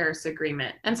meet the Paris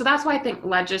Agreement. And so that's why I think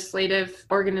legislative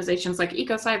organizations like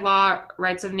Ecocide Law,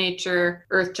 Rights of Nature,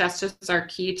 Earth Justice are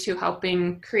key to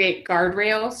helping create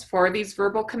guardrails for these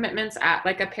verbal commitments at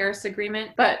like a Paris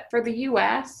Agreement. But for the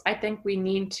US, I think we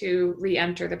need to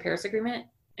re-enter the Paris Agreement.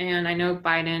 And I know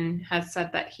Biden has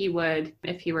said that he would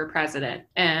if he were president.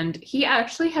 And he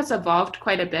actually has evolved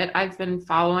quite a bit. I've been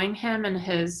following him and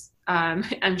his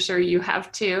I'm sure you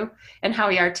have too, and how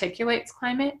he articulates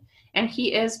climate. And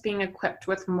he is being equipped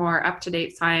with more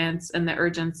up-to-date science and the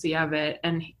urgency of it.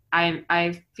 And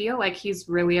I feel like he's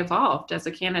really evolved as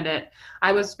a candidate.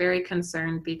 I was very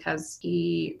concerned because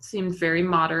he seemed very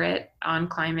moderate on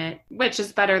climate, which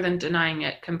is better than denying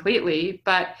it completely.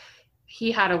 But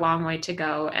he had a long way to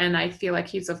go. And I feel like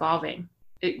he's evolving,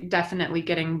 definitely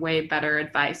getting way better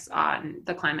advice on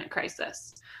the climate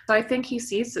crisis. So I think he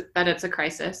sees that it's a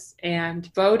crisis,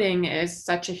 and voting is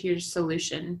such a huge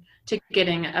solution to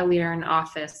getting a leader in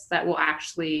office that will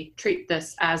actually treat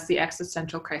this as the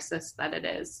existential crisis that it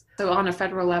is. So on a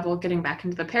federal level, getting back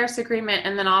into the Paris Agreement.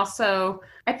 And then also,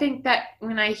 I think that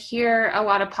when I hear a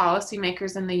lot of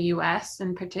policymakers in the US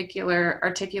in particular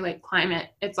articulate climate,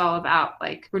 it's all about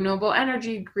like renewable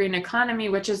energy, green economy,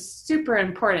 which is super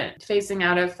important, phasing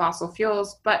out of fossil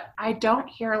fuels. But I don't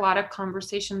hear a lot of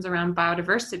conversations around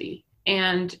biodiversity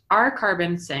and our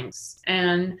carbon sinks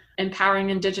and empowering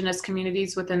Indigenous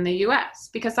communities within the US,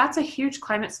 because that's a huge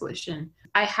climate solution.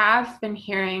 I have been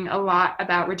hearing a lot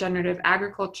about regenerative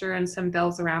agriculture and some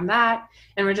bills around that.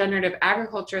 And regenerative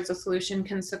agriculture as a solution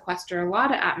can sequester a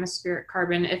lot of atmospheric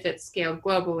carbon if it's scaled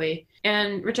globally.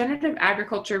 And regenerative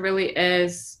agriculture really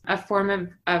is a form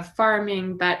of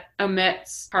farming that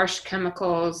omits harsh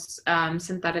chemicals,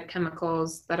 synthetic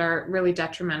chemicals that are really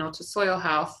detrimental to soil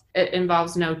health. It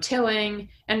involves no tilling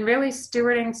and really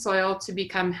stewarding soil to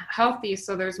become healthy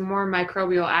so there's more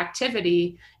microbial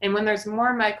activity. And when there's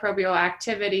more microbial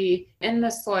activity in the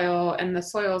soil and the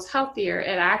soil is healthier,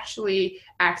 it actually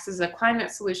acts as a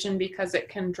climate solution because it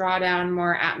can draw down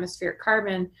more atmospheric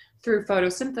carbon through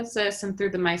photosynthesis and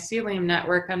through the mycelium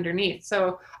network underneath.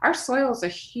 So our soil is a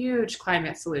huge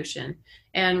climate solution,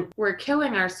 and we're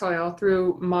killing our soil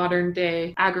through modern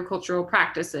day agricultural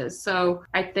practices. So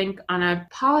I think on a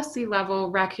policy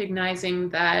level, recognizing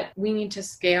that we need to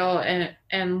scale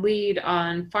and lead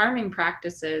on farming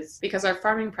practices, because our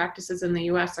farming practices in the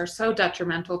US are so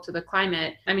detrimental to the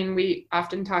climate. I mean, we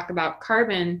often talk about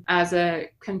carbon as a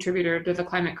contributor to the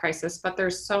climate crisis, but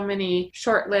there's so many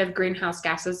short-lived greenhouse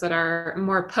gases that are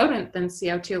more potent than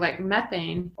CO2, like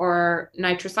methane or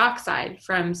nitrous oxide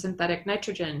from synthetic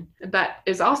nitrogen, that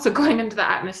is also going into the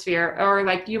atmosphere, or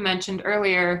like you mentioned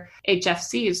earlier,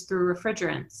 HFCs through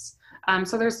refrigerants.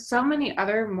 So there's so many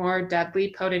other more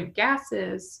deadly potent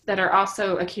gases that are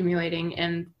also accumulating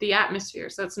in the atmosphere.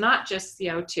 So it's not just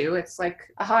CO2, it's like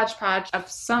a hodgepodge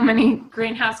of so many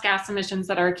greenhouse gas emissions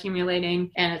that are accumulating,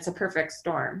 and it's a perfect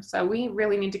storm. So we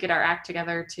really need to get our act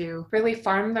together to really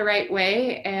farm the right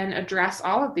way and address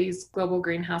all of these global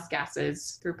greenhouse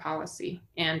gases through policy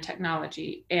and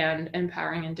technology and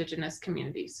empowering Indigenous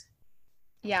communities.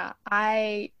 Yeah,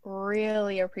 I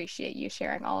really appreciate you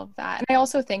sharing all of that. And I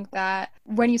also think that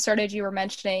when you started, you were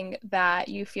mentioning that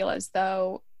you feel as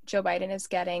though Joe Biden is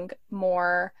getting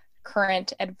more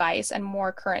current advice and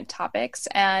more current topics.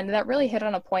 And that really hit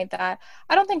on a point that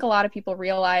I don't think a lot of people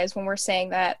realize when we're saying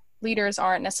that leaders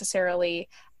aren't necessarily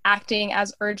acting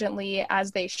as urgently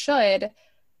as they should.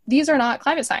 These are not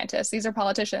climate scientists. These are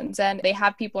politicians, and they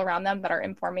have people around them that are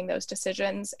informing those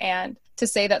decisions. And to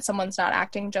say that someone's not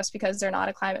acting just because they're not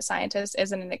a climate scientist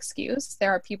isn't an excuse. There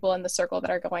are people in the circle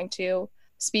that are going to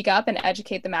speak up and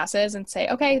educate the masses and say,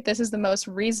 okay, this is the most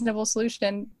reasonable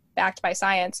solution backed by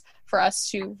science for us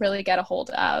to really get a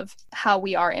hold of how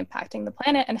we are impacting the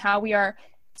planet and how we are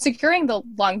securing the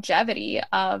longevity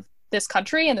of this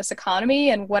country and this economy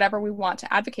and whatever we want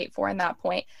to advocate for in that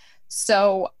point.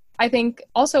 So I think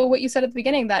also what you said at the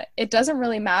beginning, that it doesn't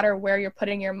really matter where you're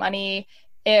putting your money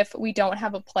if we don't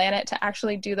have a planet to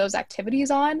actually do those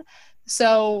activities on.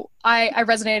 So I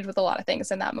resonated with a lot of things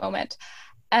in that moment.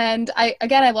 And I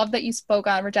love that you spoke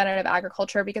on regenerative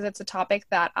agriculture, because it's a topic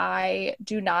that I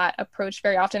do not approach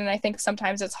very often. And I think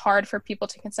sometimes it's hard for people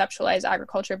to conceptualize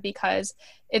agriculture because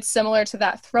it's similar to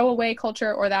that throwaway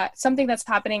culture, or that something that's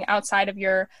happening outside of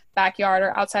your backyard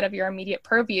or outside of your immediate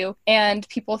purview. And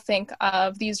people think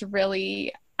of these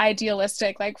really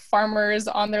idealistic, like farmers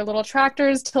on their little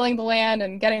tractors tilling the land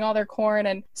and getting all their corn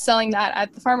and selling that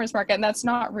at the farmer's market. And that's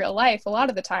not real life a lot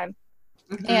of the time.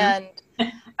 Mm-hmm. And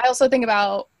I also think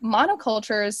about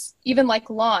monocultures, even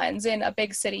like lawns. In a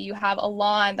big city, you have a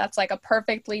lawn that's like a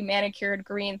perfectly manicured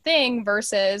green thing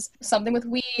versus something with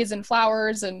weeds and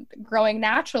flowers and growing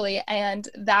naturally. And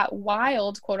that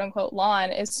wild, quote unquote, lawn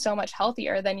is so much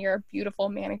healthier than your beautiful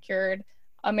manicured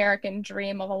American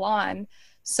dream of a lawn.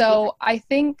 So I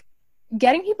think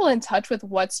getting people in touch with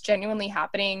what's genuinely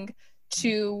happening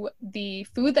to the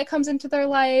food that comes into their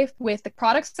life, with the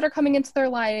products that are coming into their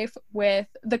life, with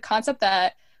the concept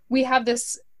that we have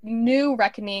this new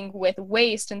reckoning with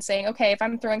waste and saying, okay, if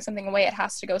I'm throwing something away, it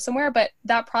has to go somewhere. But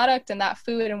that product and that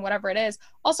food and whatever it is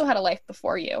also had a life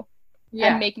before you,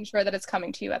 and making sure that it's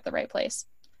coming to you at the right place.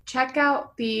 Check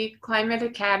out the Climate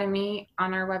Academy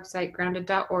on our website,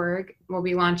 grounded.org. We'll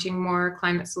be launching more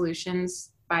climate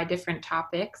solutions by different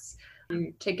topics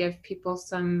to give people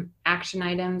some action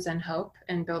items and hope,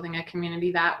 and building a community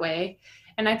that way.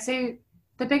 And I'd say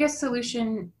the biggest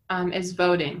solution is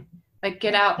voting. Like,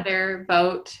 get out there,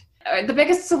 vote. The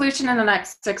biggest solution in the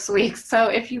next 6 weeks. So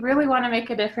if you really want to make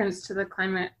a difference to the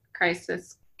climate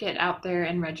crisis, get out there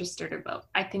and register to vote.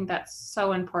 I think that's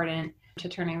so important to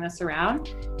turning this around.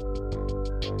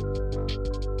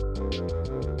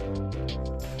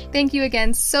 Thank you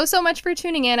again so much for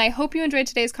tuning in. I hope you enjoyed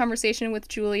today's conversation with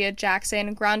Julia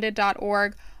Jackson.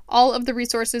 Grounded.org. All of the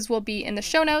resources will be in the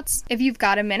show notes. If you've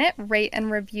got a minute, rate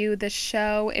and review the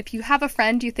show. If you have a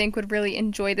friend you think would really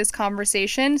enjoy this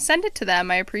conversation, send it to them.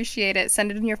 I appreciate it.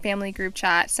 Send it in your family group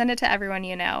chat. Send it to everyone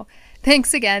you know.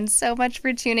 Thanks again so much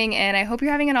for tuning in. I hope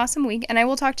you're having an awesome week, and I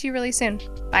will talk to you really soon.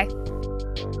 Bye.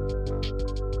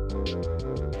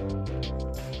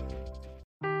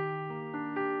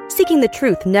 Seeking the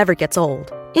truth never gets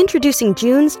old. Introducing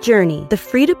June's Journey, the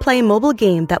free-to-play mobile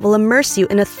game that will immerse you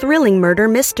in a thrilling murder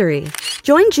mystery.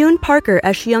 Join June Parker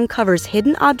as she uncovers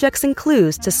hidden objects and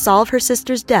clues to solve her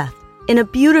sister's death in a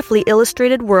beautifully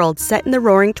illustrated world set in the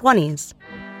Roaring '20s.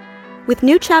 With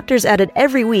new chapters added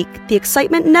every week, the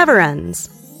excitement never ends.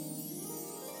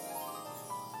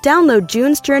 Download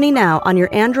June's Journey now on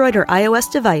your Android or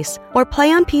iOS device, or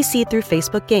play on PC through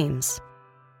Facebook Games.